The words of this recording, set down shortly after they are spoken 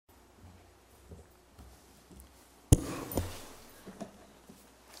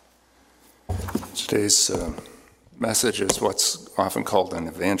Today's message is what's often called an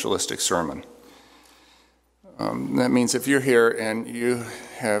evangelistic sermon. That means if you're here and you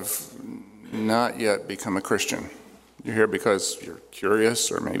have not yet become a Christian, you're here because you're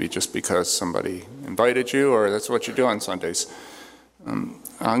curious or maybe just because somebody invited you or that's what you do on Sundays,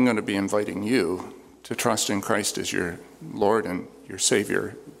 I'm going to be inviting you to trust in Christ as your Lord and your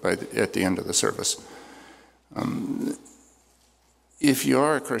Savior at the end of the service. If you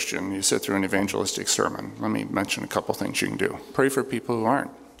are a Christian, you sit through an evangelistic sermon, let me mention a couple things you can do. Pray for people who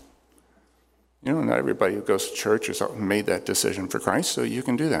aren't. You know, not everybody who goes to church has made that decision for Christ, so you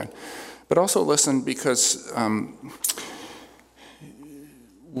can do that. But also listen, because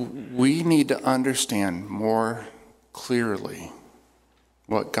we need to understand more clearly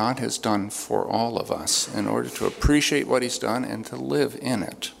what God has done for all of us in order to appreciate what he's done and to live in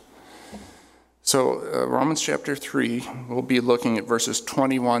it. So Romans chapter 3, we'll be looking at verses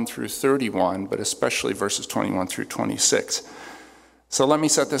 21 through 31, but especially verses 21 through 26. So let me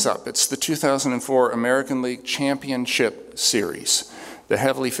set this up. It's the 2004 American League Championship Series. The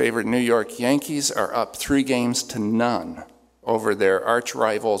heavily favored New York Yankees are up 3-0 over their arch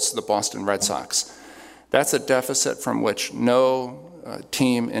rivals, the Boston Red Sox. That's a deficit from which no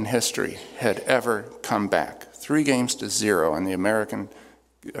team in history had ever come back. 3-0 in the American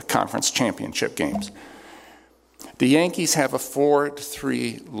Conference Championship games. The Yankees have a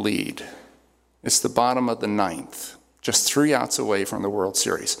 4-3 lead. It's the bottom of the ninth, just 3 outs away from the World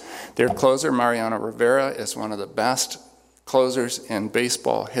Series. Their closer, Mariano Rivera, is one of the best closers in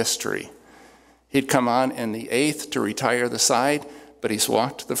baseball history. He'd come on in the 8th to retire the side, but he's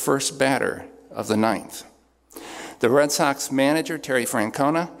walked the first batter of the 9th. The Red Sox manager, Terry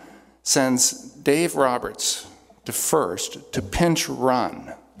Francona, sends Dave Roberts to first to pinch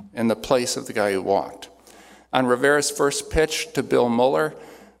run in the place of the guy who walked. On Rivera's first pitch to Bill Mueller,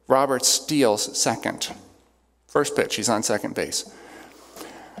 Roberts steals second. First pitch, he's on second base.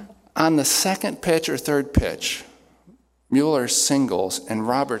 On the second pitch or third pitch, Mueller singles and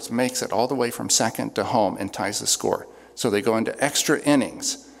Roberts makes it all the way from second to home and ties the score. So they go into extra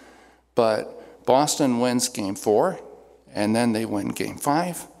innings. But Boston wins game 4, and then they win game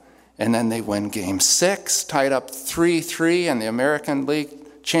 5. And then they win game 6, tied up 3-3 in the American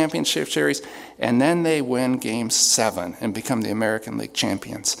League Championship Series. And then they win game 7 and become the American League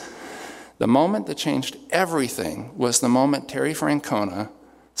champions. The moment that changed everything was the moment Terry Francona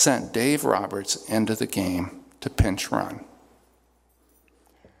sent Dave Roberts into the game to pinch run.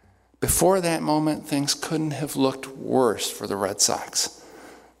 Before that moment, things couldn't have looked worse for the Red Sox.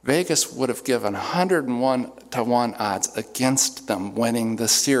 Vegas would have given 101-1 odds against them winning the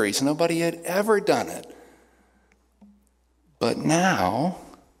series. Nobody had ever done it. But now,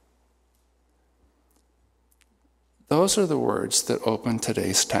 those are the words that open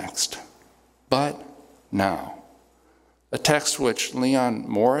today's text. But now. A text which Leon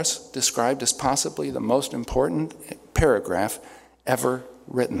Morris described as possibly the most important paragraph ever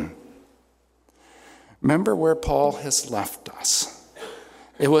written. Remember where Paul has left us.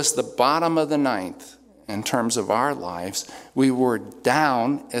 It was the bottom of the ninth in terms of our lives. We were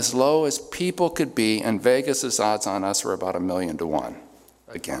down as low as people could be, and Vegas's odds on us were about 1,000,000-1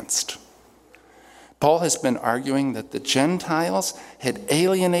 against. Paul has been arguing that the Gentiles had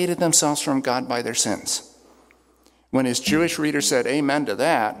alienated themselves from God by their sins. When his Jewish reader said amen to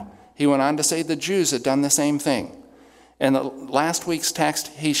that, he went on to say the Jews had done the same thing. In the last week's text,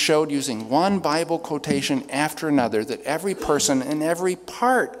 he showed using one Bible quotation after another that every person and every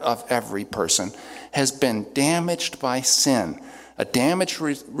part of every person has been damaged by sin. A damaged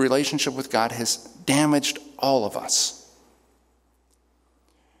relationship with God has damaged all of us.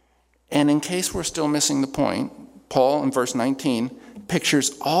 And in case we're still missing the point, Paul in verse 19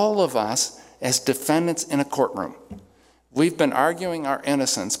 pictures all of us as defendants in a courtroom. We've been arguing our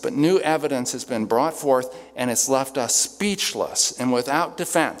innocence, but new evidence has been brought forth, and it's left us speechless and without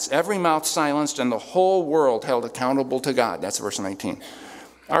defense, every mouth silenced, and the whole world held accountable to God. That's verse 19.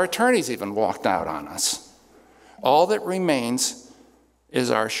 Our attorneys even walked out on us. All that remains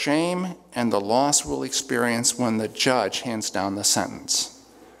is our shame and the loss we'll experience when the judge hands down the sentence.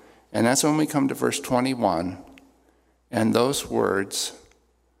 And that's when we come to verse 21, and those words,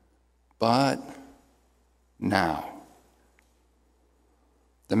 but now.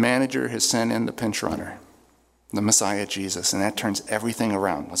 The manager has sent in the pinch runner, the Messiah Jesus, and that turns everything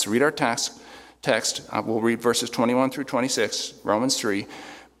around. Let's read our text. We'll read verses 21 through 26, Romans 3.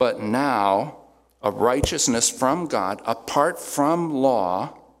 But now a righteousness from God, apart from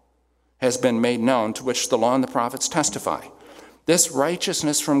law, has been made known, to which the law and the prophets testify. This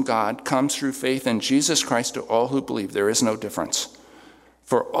righteousness from God comes through faith in Jesus Christ to all who believe. There is no difference.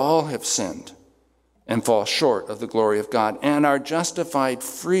 For all have sinned and fall short of the glory of God, and are justified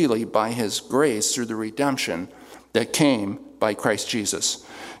freely by his grace through the redemption that came by Christ Jesus.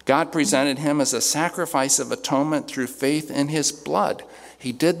 God presented him as a sacrifice of atonement through faith in his blood.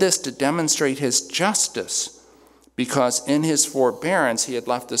 He did this to demonstrate his justice, because in his forbearance he had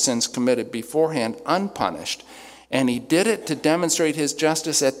left the sins committed beforehand unpunished. And he did it to demonstrate his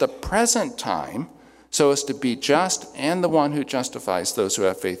justice at the present time, so as to be just and the one who justifies those who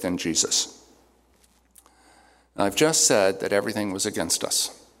have faith in Jesus. I've just said that everything was against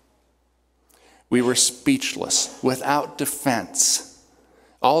us. We were speechless, without defense.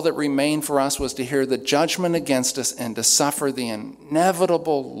 All that remained for us was to hear the judgment against us and to suffer the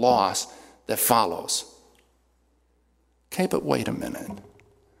inevitable loss that follows. Okay, but wait a minute.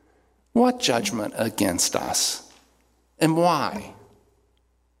 What judgment against us? And why?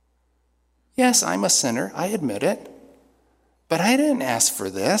 Yes, I'm a sinner, I admit it. But I didn't ask for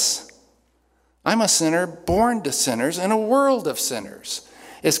this. I'm a sinner born to sinners in a world of sinners.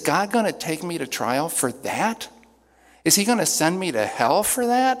 Is God going to take me to trial for that? Is he going to send me to hell for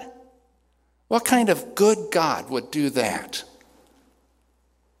that? What kind of good God would do that?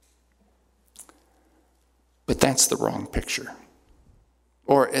 But that's the wrong picture.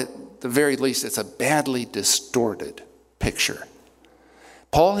 Or at the very least, it's a badly distorted picture.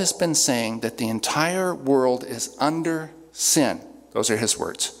 Paul has been saying that the entire world is under sin. Those are his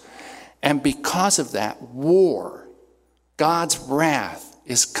words. And because of that, war, God's wrath,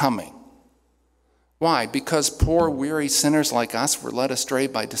 is coming. Why? Because poor, weary sinners like us were led astray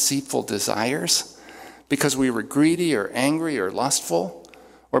by deceitful desires? Because we were greedy or angry or lustful?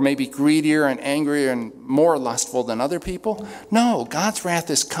 Or maybe greedier and angrier and more lustful than other people? No, God's wrath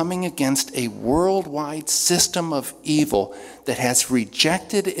is coming against a worldwide system of evil that has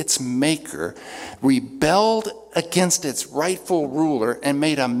rejected its maker, rebelled against its rightful ruler, and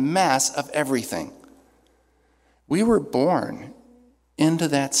made a mess of everything. We were born into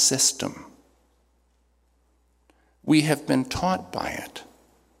that system. We have been taught by it,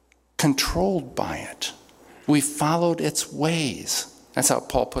 controlled by it. We followed its ways. That's how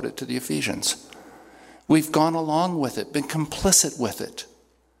Paul put it to the Ephesians. We've gone along with it, been complicit with it.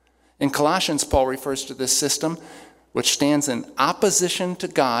 In Colossians, Paul refers to this system, which stands in opposition to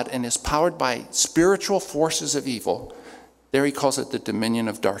God and is powered by spiritual forces of evil. There he calls it the dominion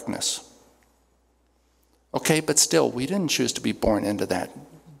of darkness. Okay, but still, we didn't choose to be born into that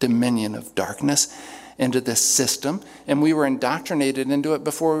dominion of darkness, into this system, and we were indoctrinated into it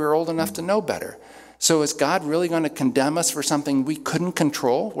before we were old enough to know better. So is God really going to condemn us for something we couldn't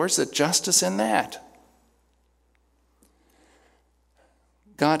control? Where's the justice in that?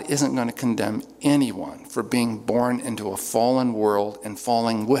 God isn't going to condemn anyone for being born into a fallen world and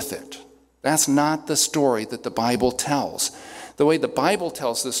falling with it. That's not the story that the Bible tells. The way the Bible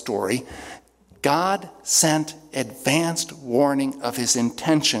tells the story, God sent advanced warning of his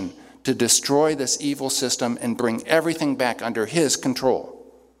intention to destroy this evil system and bring everything back under his control.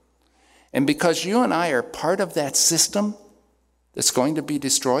 And because you and I are part of that system that's going to be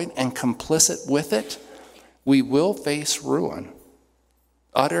destroyed and complicit with it, we will face ruin.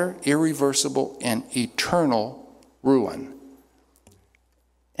 Utter, irreversible, and eternal ruin.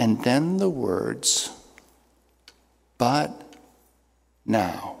 And then the words, but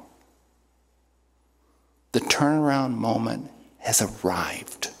now. The turnaround moment has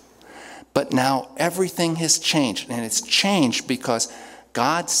arrived. But now everything has changed, and it's changed because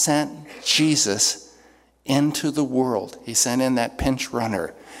God sent Jesus into the world. He sent in that pinch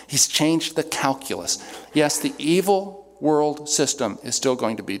runner. He's changed the calculus. Yes, the evil world system is still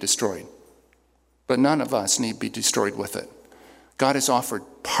going to be destroyed, but none of us need be destroyed with it. God has offered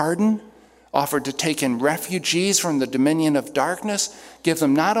pardon, offered to take in refugees from the dominion of darkness, give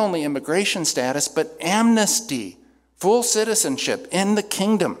them not only immigration status, but amnesty, full citizenship in the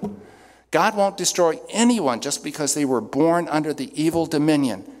kingdom. God won't destroy anyone just because they were born under the evil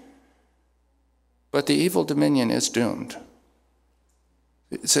dominion. But the evil dominion is doomed.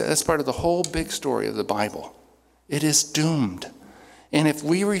 That's part of the whole big story of the Bible. It is doomed. And if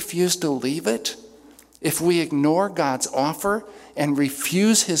we refuse to leave it, if we ignore God's offer and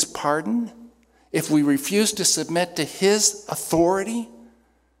refuse his pardon, if we refuse to submit to his authority,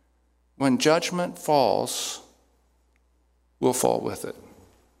 when judgment falls, we'll fall with it.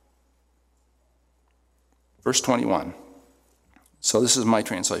 Verse 21. So this is my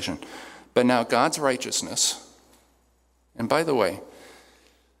translation. But now God's righteousness, and by the way,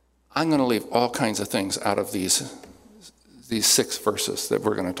 I'm going to leave all kinds of things out of these 6 verses that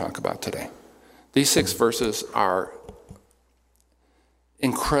we're going to talk about today. These 6 verses are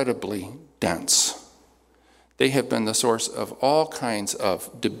incredibly dense. They have been the source of all kinds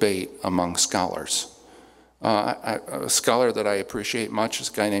of debate among scholars. A scholar that I appreciate much is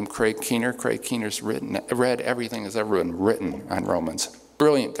a guy named Craig Keener. Craig Keener's read everything that's ever been written on Romans.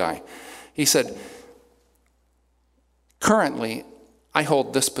 Brilliant guy. He said, currently, I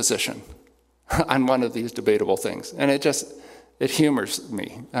hold this position on one of these debatable things. And it humors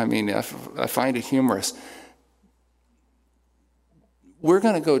me. I mean, I find it humorous. We're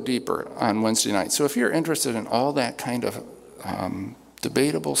going to go deeper on Wednesday night. So if you're interested in all that kind of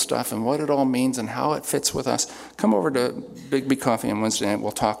debatable stuff and what it all means and how it fits with us, come over to Big B Coffee on Wednesday night.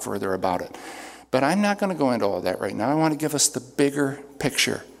 We'll talk further about it. But I'm not going to go into all that right now. I want to give us the bigger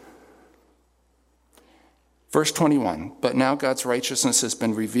picture. Verse 21, but now God's righteousness has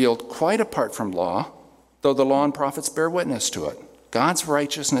been revealed quite apart from law, though the law and prophets bear witness to it. God's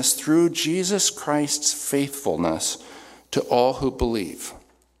righteousness through Jesus Christ's faithfulness to all who believe.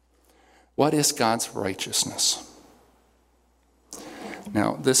 What is God's righteousness?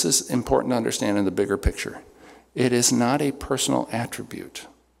 Now, this is important to understand in the bigger picture. It is not a personal attribute.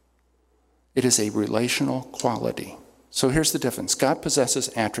 It is a relational quality. So here's the difference. God possesses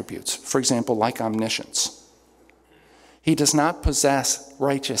attributes, for example, like omniscience. He does not possess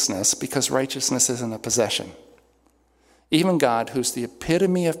righteousness because righteousness isn't a possession. Even God, who's the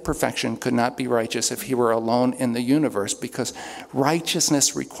epitome of perfection, could not be righteous if he were alone in the universe, because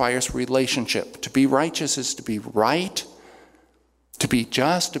righteousness requires relationship. To be righteous is to be right, to be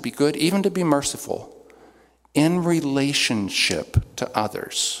just, to be good, even to be merciful, in relationship to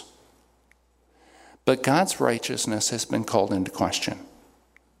others. But God's righteousness has been called into question.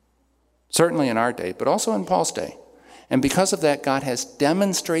 Certainly in our day, but also in Paul's day. And because of that, God has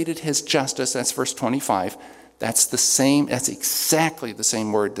demonstrated his justice. That's verse 25. That's exactly the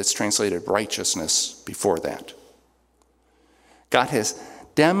same word that's translated righteousness before that. God has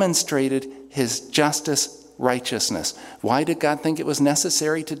demonstrated his justice, righteousness. Why did God think it was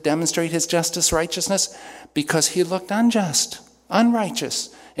necessary to demonstrate his justice, righteousness? Because he looked unjust,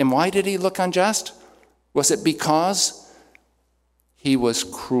 unrighteous. And why did he look unjust? Was it because he was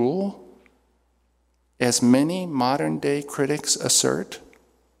cruel, as many modern day critics assert?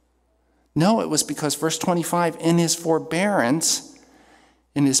 No, it was because verse 25, in his forbearance,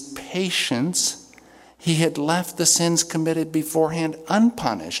 in his patience, he had left the sins committed beforehand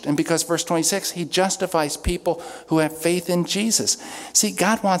unpunished. And because verse 26, he justifies people who have faith in Jesus. See,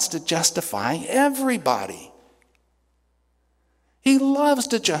 God wants to justify everybody. He loves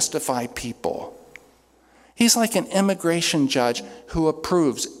to justify people. He's like an immigration judge who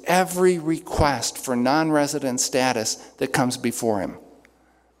approves every request for non-resident status that comes before him.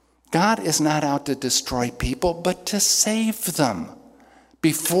 God is not out to destroy people, but to save them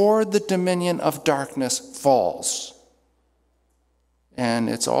before the dominion of darkness falls. And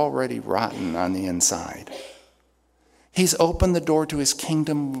it's already rotten on the inside. He's opened the door to his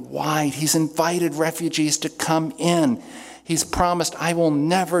kingdom wide. He's invited refugees to come in. He's promised, I will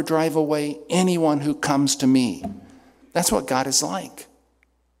never drive away anyone who comes to me. That's what God is like.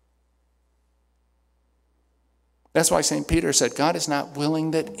 That's why St. Peter said, God is not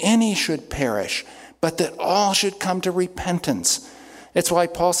willing that any should perish, but that all should come to repentance. It's why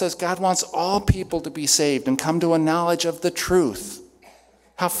Paul says God wants all people to be saved and come to a knowledge of the truth.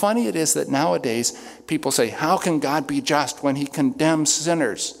 How funny it is that nowadays people say, how can God be just when he condemns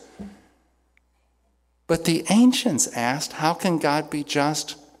sinners? But the ancients asked, how can God be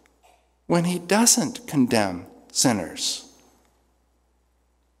just when he doesn't condemn sinners?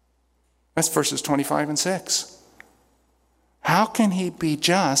 That's verses 25 and 6. How can he be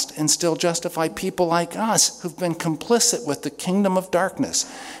just and still justify people like us who've been complicit with the kingdom of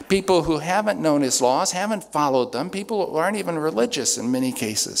darkness? People who haven't known his laws, haven't followed them, people who aren't even religious in many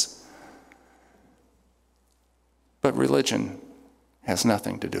cases. But religion has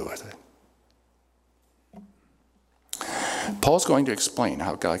nothing to do with it. Paul's going to explain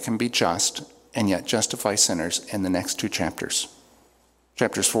how God can be just and yet justify sinners in the next two chapters.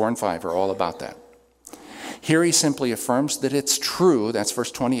 Chapters 4 and 5 are all about that. Here he simply affirms that it's true, that's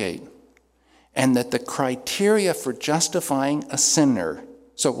verse 28, and that the criteria for justifying a sinner,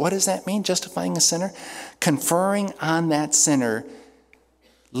 so what does that mean, justifying a sinner? Conferring on that sinner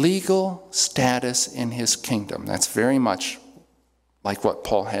legal status in his kingdom. That's very much like what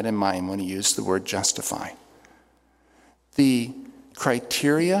Paul had in mind when he used the word justify. The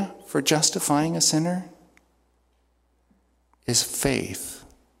criteria for justifying a sinner is faith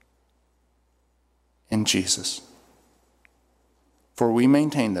in Jesus. For we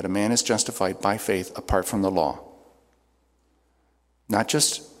maintain that a man is justified by faith apart from the law. Not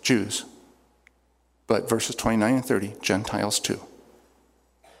just Jews, but verses 29 and 30, Gentiles too.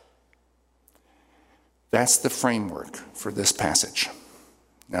 That's the framework for this passage.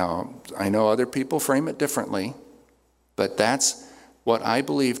 Now, I know other people frame it differently, but that's what I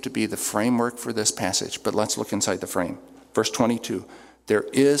believe to be the framework for this passage. But let's look inside the frame. Verse 22, there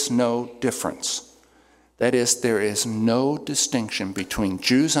is no difference. That is, there is no distinction between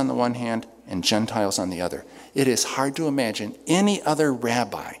Jews on the one hand and Gentiles on the other. It is hard to imagine any other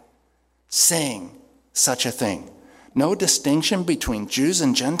rabbi saying such a thing. No distinction between Jews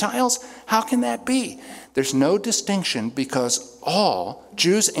and Gentiles? How can that be? There's no distinction because all,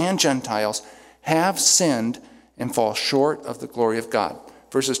 Jews and Gentiles, have sinned and fall short of the glory of God.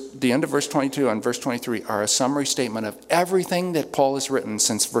 The end of verse 22 and verse 23 are a summary statement of everything that Paul has written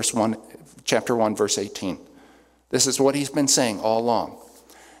since chapter 1, verse 18. This is what he's been saying all along.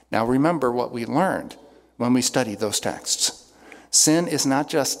 Now remember what we learned when we studied those texts. Sin is not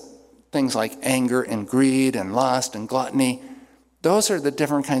just things like anger and greed and lust and gluttony. Those are the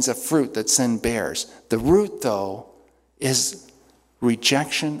different kinds of fruit that sin bears. The root, though, is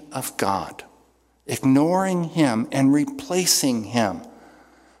rejection of God, ignoring him and replacing him.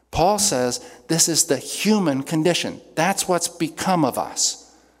 Paul says this is the human condition. That's what's become of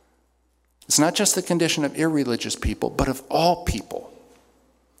us. It's not just the condition of irreligious people, but of all people.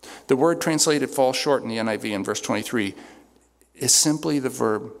 The word translated fall short in the NIV in verse 23 is simply the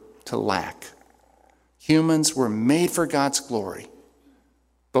verb to lack. Humans were made for God's glory,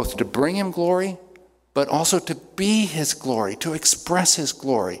 both to bring him glory, but also to be his glory, to express his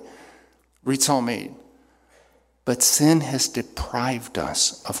glory. Read Psalm 8. But sin has deprived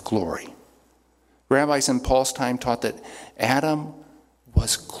us of glory. Rabbis in Paul's time taught that Adam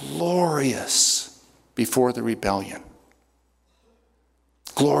was glorious before the rebellion.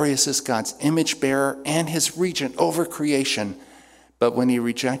 Glorious as God's image bearer and his regent over creation. But when he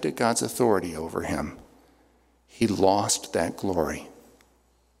rejected God's authority over him, he lost that glory.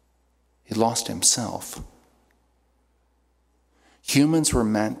 He lost himself. Humans were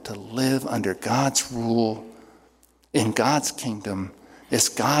meant to live under God's rule, in God's kingdom, as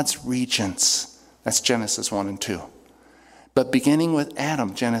God's regents. That's Genesis 1 and 2. But beginning with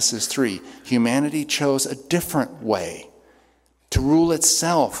Adam, Genesis 3, humanity chose a different way to rule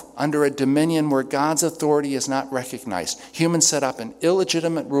itself under a dominion where God's authority is not recognized. Humans set up an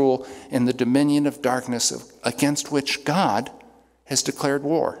illegitimate rule in the dominion of darkness against which God has declared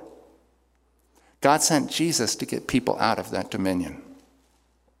war. God sent Jesus to get people out of that dominion.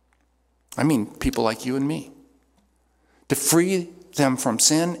 I mean, people like you and me. To free them from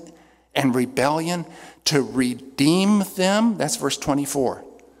sin and rebellion, to redeem them. That's verse 24.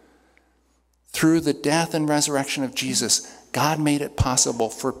 Through the death and resurrection of Jesus, God made it possible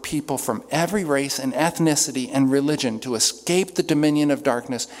for people from every race and ethnicity and religion to escape the dominion of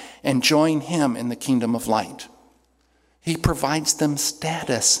darkness and join him in the kingdom of light. He provides them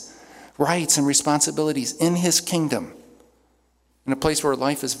status, rights, and responsibilities in his kingdom, in a place where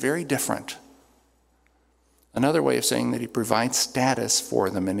life is very different. Another way of saying that he provides status for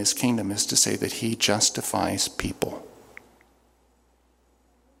them in his kingdom is to say that he justifies people.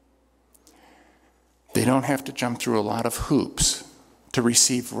 They don't have to jump through a lot of hoops to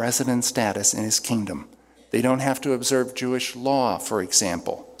receive resident status in his kingdom. They don't have to observe Jewish law, for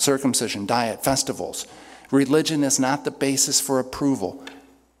example, circumcision, diet, festivals. Religion is not the basis for approval.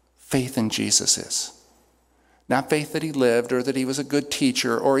 Faith in Jesus is. Not faith that he lived or that he was a good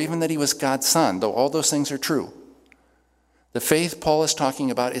teacher or even that he was God's son, though all those things are true. The faith Paul is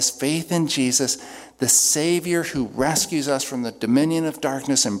talking about is faith in Jesus, the Savior who rescues us from the dominion of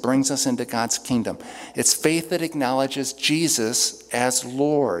darkness and brings us into God's kingdom. It's faith that acknowledges Jesus as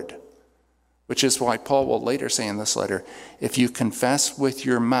Lord, which is why Paul will later say in this letter, if you confess with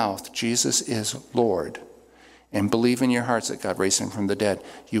your mouth Jesus is Lord and believe in your hearts that God raised him from the dead,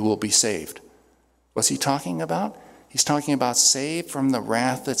 you will be saved. What's he talking about? He's talking about saved from the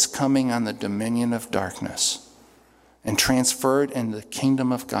wrath that's coming on the dominion of darkness and transferred in the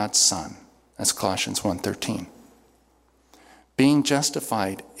kingdom of God's Son. That's Colossians 1:13. Being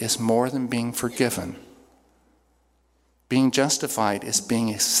justified is more than being forgiven. Being justified is being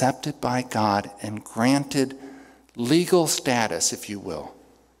accepted by God and granted legal status, if you will,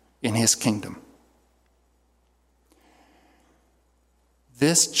 in his kingdom.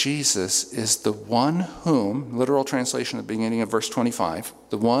 This Jesus is the one whom, literal translation at the beginning of verse 25,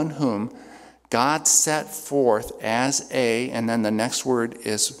 the one whom God set forth as and then the next word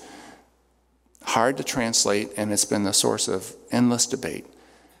is hard to translate, and it's been the source of endless debate.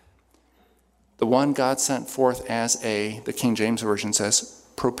 The one God sent forth as the King James Version says,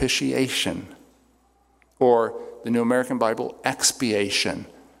 propitiation, or the New American Bible, expiation,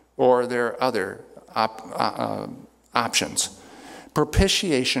 or there are other options.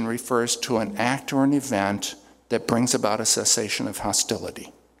 Propitiation refers to an act or an event that brings about a cessation of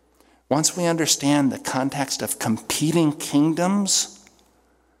hostility. Once we understand the context of competing kingdoms,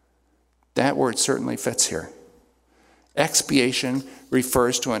 that word certainly fits here. Expiation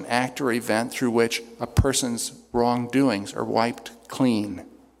refers to an act or event through which a person's wrongdoings are wiped clean.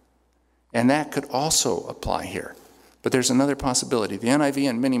 And that could also apply here. But there's another possibility. The NIV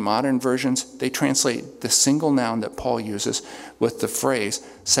and many modern versions, they translate the single noun that Paul uses with the phrase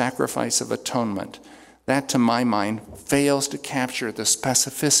sacrifice of atonement. That, to my mind, fails to capture the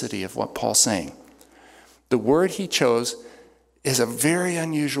specificity of what Paul's saying. The word he chose is a very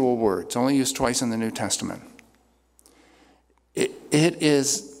unusual word. It's only used twice in the New Testament. It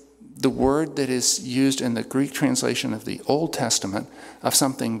is the word that is used in the Greek translation of the Old Testament of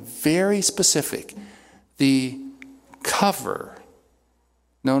something very specific. The cover,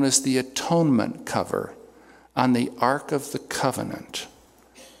 known as the atonement cover, on the Ark of the Covenant,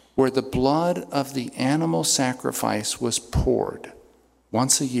 where the blood of the animal sacrifice was poured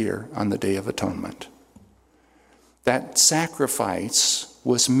once a year on the Day of Atonement. That sacrifice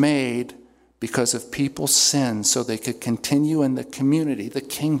was made because of people's sins so they could continue in the community, the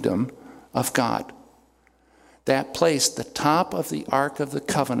kingdom of God. That place, the top of the Ark of the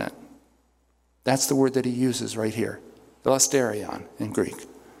Covenant, that's the word that he uses right here, Hilasterion in Greek,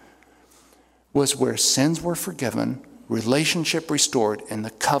 was where sins were forgiven, relationship restored, and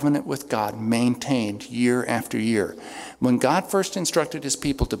the covenant with God maintained year after year. When God first instructed his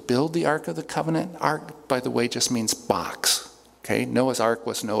people to build the Ark of the Covenant, Ark, by the way, just means box. Okay, Noah's Ark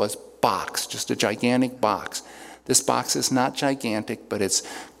was Noah's box, just a gigantic box. This box is not gigantic, but it's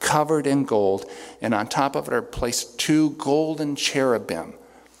covered in gold, and on top of it are placed two golden cherubim.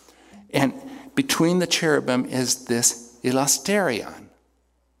 And between the cherubim is this hilasterion,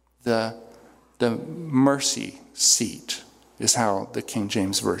 the mercy seat, is how the King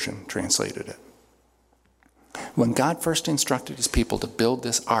James Version translated it. When God first instructed his people to build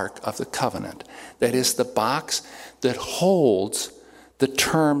this Ark of the Covenant, that is the box that holds the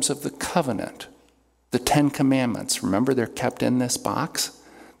terms of the covenant, the 10 Commandments. Remember, they're kept in this box?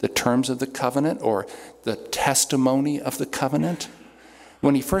 The terms of the covenant, or the testimony of the covenant.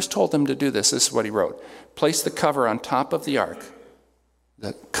 When he first told them to do this, this is what he wrote. Place the cover on top of the ark.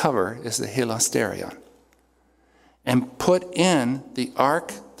 The cover is the hilasterion. And put in the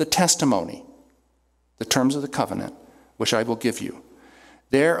ark the testimony, the terms of the covenant, which I will give you.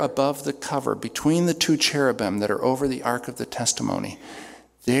 There above the cover, between the two cherubim that are over the ark of the testimony,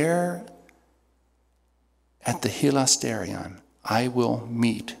 there at the hilasterion, I will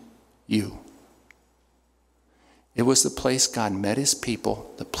meet you. It was the place God met his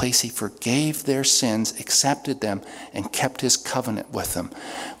people, the place he forgave their sins, accepted them, and kept his covenant with them.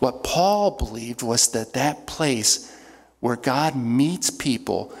 What Paul believed was that that place where God meets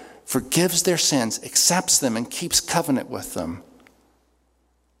people, forgives their sins, accepts them, and keeps covenant with them,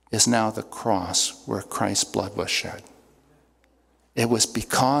 is now the cross where Christ's blood was shed. It was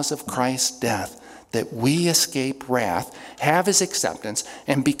because of Christ's death that we escape wrath, have his acceptance,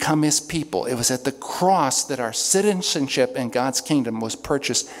 and become his people. It was at the cross that our citizenship in God's kingdom was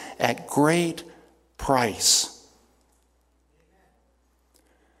purchased at great price.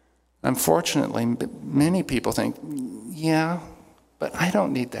 Unfortunately, many people think, yeah, but I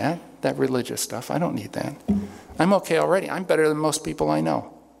don't need that religious stuff. I don't need that. I'm okay already. I'm better than most people I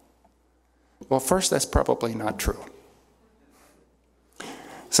know. Well, first, that's probably not true.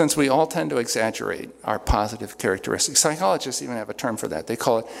 Since we all tend to exaggerate our positive characteristics, psychologists even have a term for that. They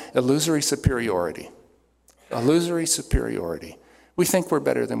call it illusory superiority. Illusory superiority. We think we're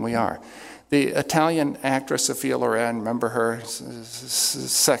better than we are. The Italian actress Sophia Loren, remember her?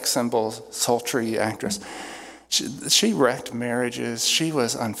 Sex symbol, sultry actress. She wrecked marriages. She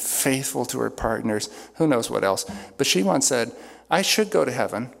was unfaithful to her partners. Who knows what else. But she once said, I should go to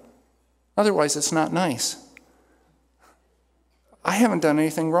heaven. Otherwise, it's not nice. I haven't done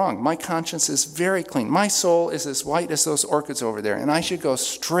anything wrong. My conscience is very clean. My soul is as white as those orchids over there, and I should go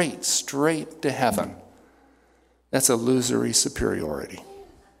straight to heaven. That's illusory superiority.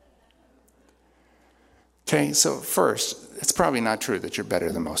 Okay, so first, it's probably not true that you're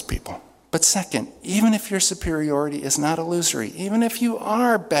better than most people. But second, even if your superiority is not illusory, even if you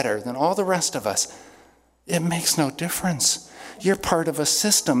are better than all the rest of us, it makes no difference. You're part of a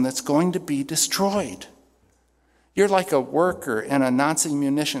system that's going to be destroyed. You're like a worker in a Nazi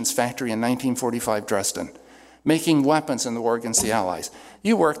munitions factory in 1945 Dresden, making weapons in the war against the Allies.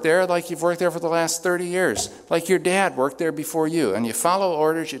 You work there like you've worked there for the last 30 years, like your dad worked there before you, and you follow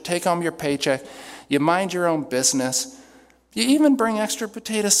orders, you take home your paycheck, you mind your own business. You even bring extra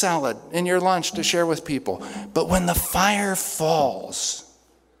potato salad in your lunch to share with people. But when the fire falls,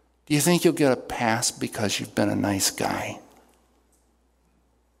 do you think you'll get a pass because you've been a nice guy?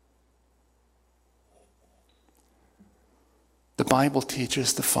 Bible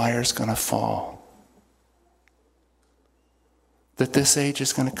teaches the fire is going to fall. That this age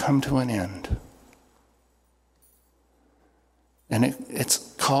is going to come to an end. And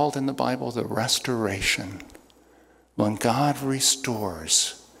it's called in the Bible the restoration. When God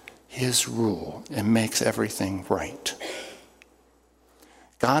restores his rule and makes everything right.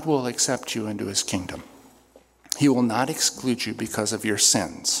 God will accept you into his kingdom. He will not exclude you because of your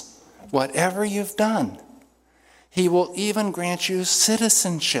sins. Whatever you've done, he will even grant you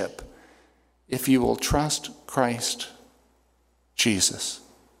citizenship if you will trust Christ Jesus,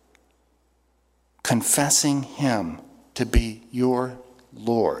 confessing him to be your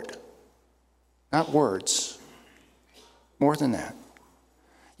Lord. Not words, more than that.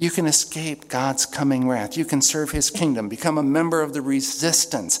 You can escape God's coming wrath. You can serve his kingdom, become a member of the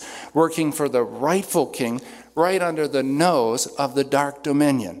resistance, working for the rightful king right under the nose of the dark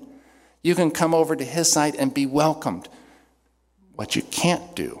dominion. You can come over to his side and be welcomed. What you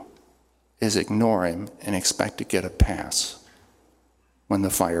can't do is ignore him and expect to get a pass when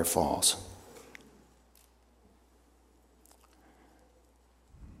the fire falls.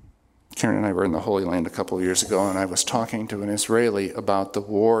 Karen and I were in the Holy Land a couple of years ago, and I was talking to an Israeli about the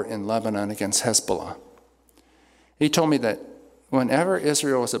war in Lebanon against Hezbollah. He told me that whenever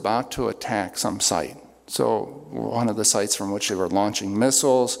Israel was about to attack some site, so one of the sites from which they were launching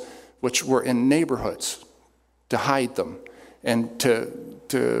missiles, which were in neighborhoods to hide them and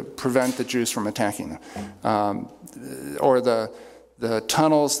to prevent the Jews from attacking them, or the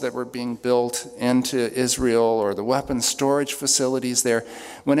tunnels that were being built into Israel, or the weapons storage facilities there,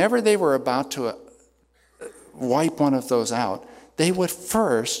 whenever they were about to wipe one of those out, they would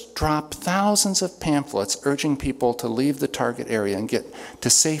first drop thousands of pamphlets urging people to leave the target area and get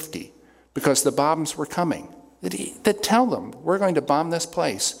to safety because the bombs were coming. They'd tell them, we're going to bomb this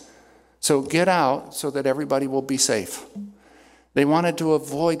place, so get out so that everybody will be safe. They wanted to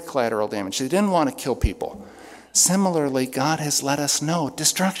avoid collateral damage. They didn't want to kill people. Similarly, God has let us know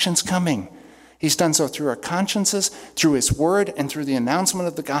destruction's coming. He's done so through our consciences, through his word, and through the announcement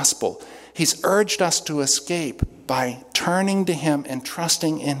of the gospel. He's urged us to escape by turning to him and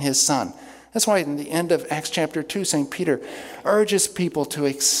trusting in his Son. That's why in the end of Acts chapter 2, St. Peter urges people to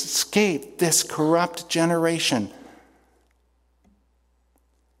escape this corrupt generation.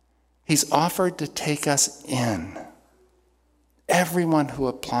 He's offered to take us in. Everyone who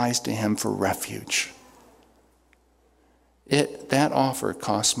applies to him for refuge. That offer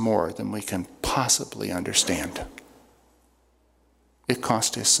costs more than we can possibly understand. It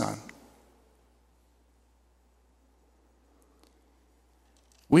cost his Son.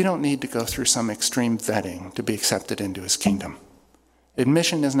 We don't need to go through some extreme vetting to be accepted into his kingdom.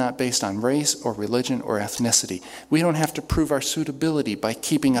 Admission is not based on race or religion or ethnicity. We don't have to prove our suitability by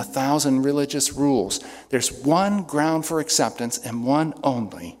keeping 1,000 religious rules. There's one ground for acceptance and one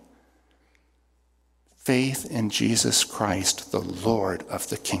only. Faith in Jesus Christ, the Lord of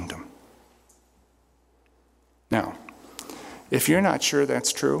the kingdom. Now, if you're not sure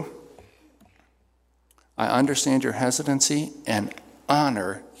that's true, I understand your hesitancy and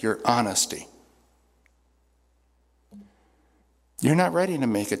honor your honesty. You're not ready to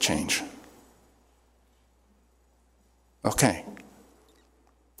make a change. Okay.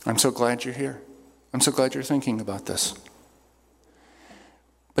 I'm so glad you're here. I'm so glad you're thinking about this.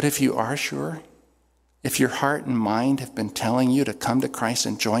 But if you are sure, if your heart and mind have been telling you to come to Christ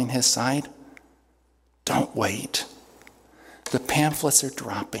and join his side, don't wait. The pamphlets are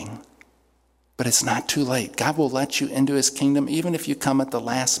dropping, but it's not too late. God will let you into his kingdom even if you come at the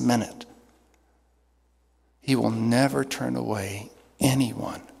last minute. He will never turn away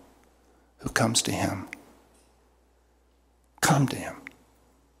anyone who comes to him. Come to him.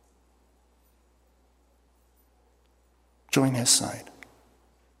 Join his side.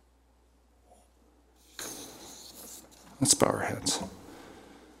 Let's bow our heads.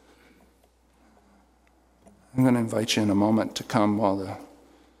 I'm going to invite you in a moment to come while the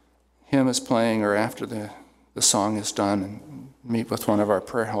hymn is playing or after the song is done and meet with one of our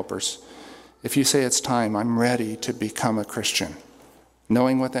prayer helpers. If you say it's time, I'm ready to become a Christian,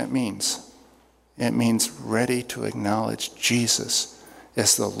 knowing what that means. It means ready to acknowledge Jesus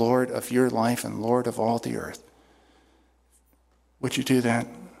as the Lord of your life and Lord of all the earth. Would you do that?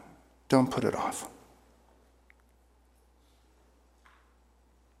 Don't put it off.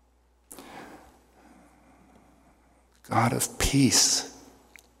 God of peace,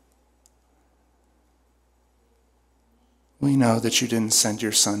 we know that you didn't send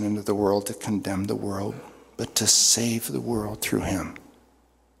your Son into the world to condemn the world, but to save the world through him.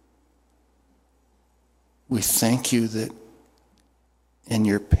 We thank you that in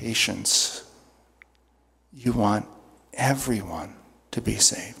your patience, you want everyone to be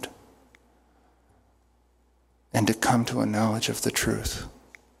saved and to come to a knowledge of the truth.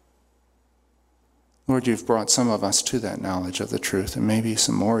 Lord, you've brought some of us to that knowledge of the truth, and maybe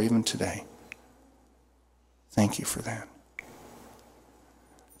some more even today. Thank you for that.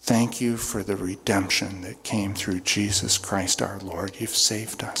 Thank you for the redemption that came through Jesus Christ our Lord. You've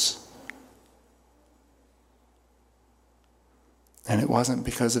saved us. And it wasn't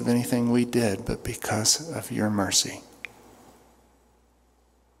because of anything we did, but because of your mercy.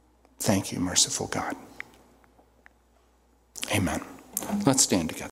 Thank you, merciful God. Amen. Let's stand together.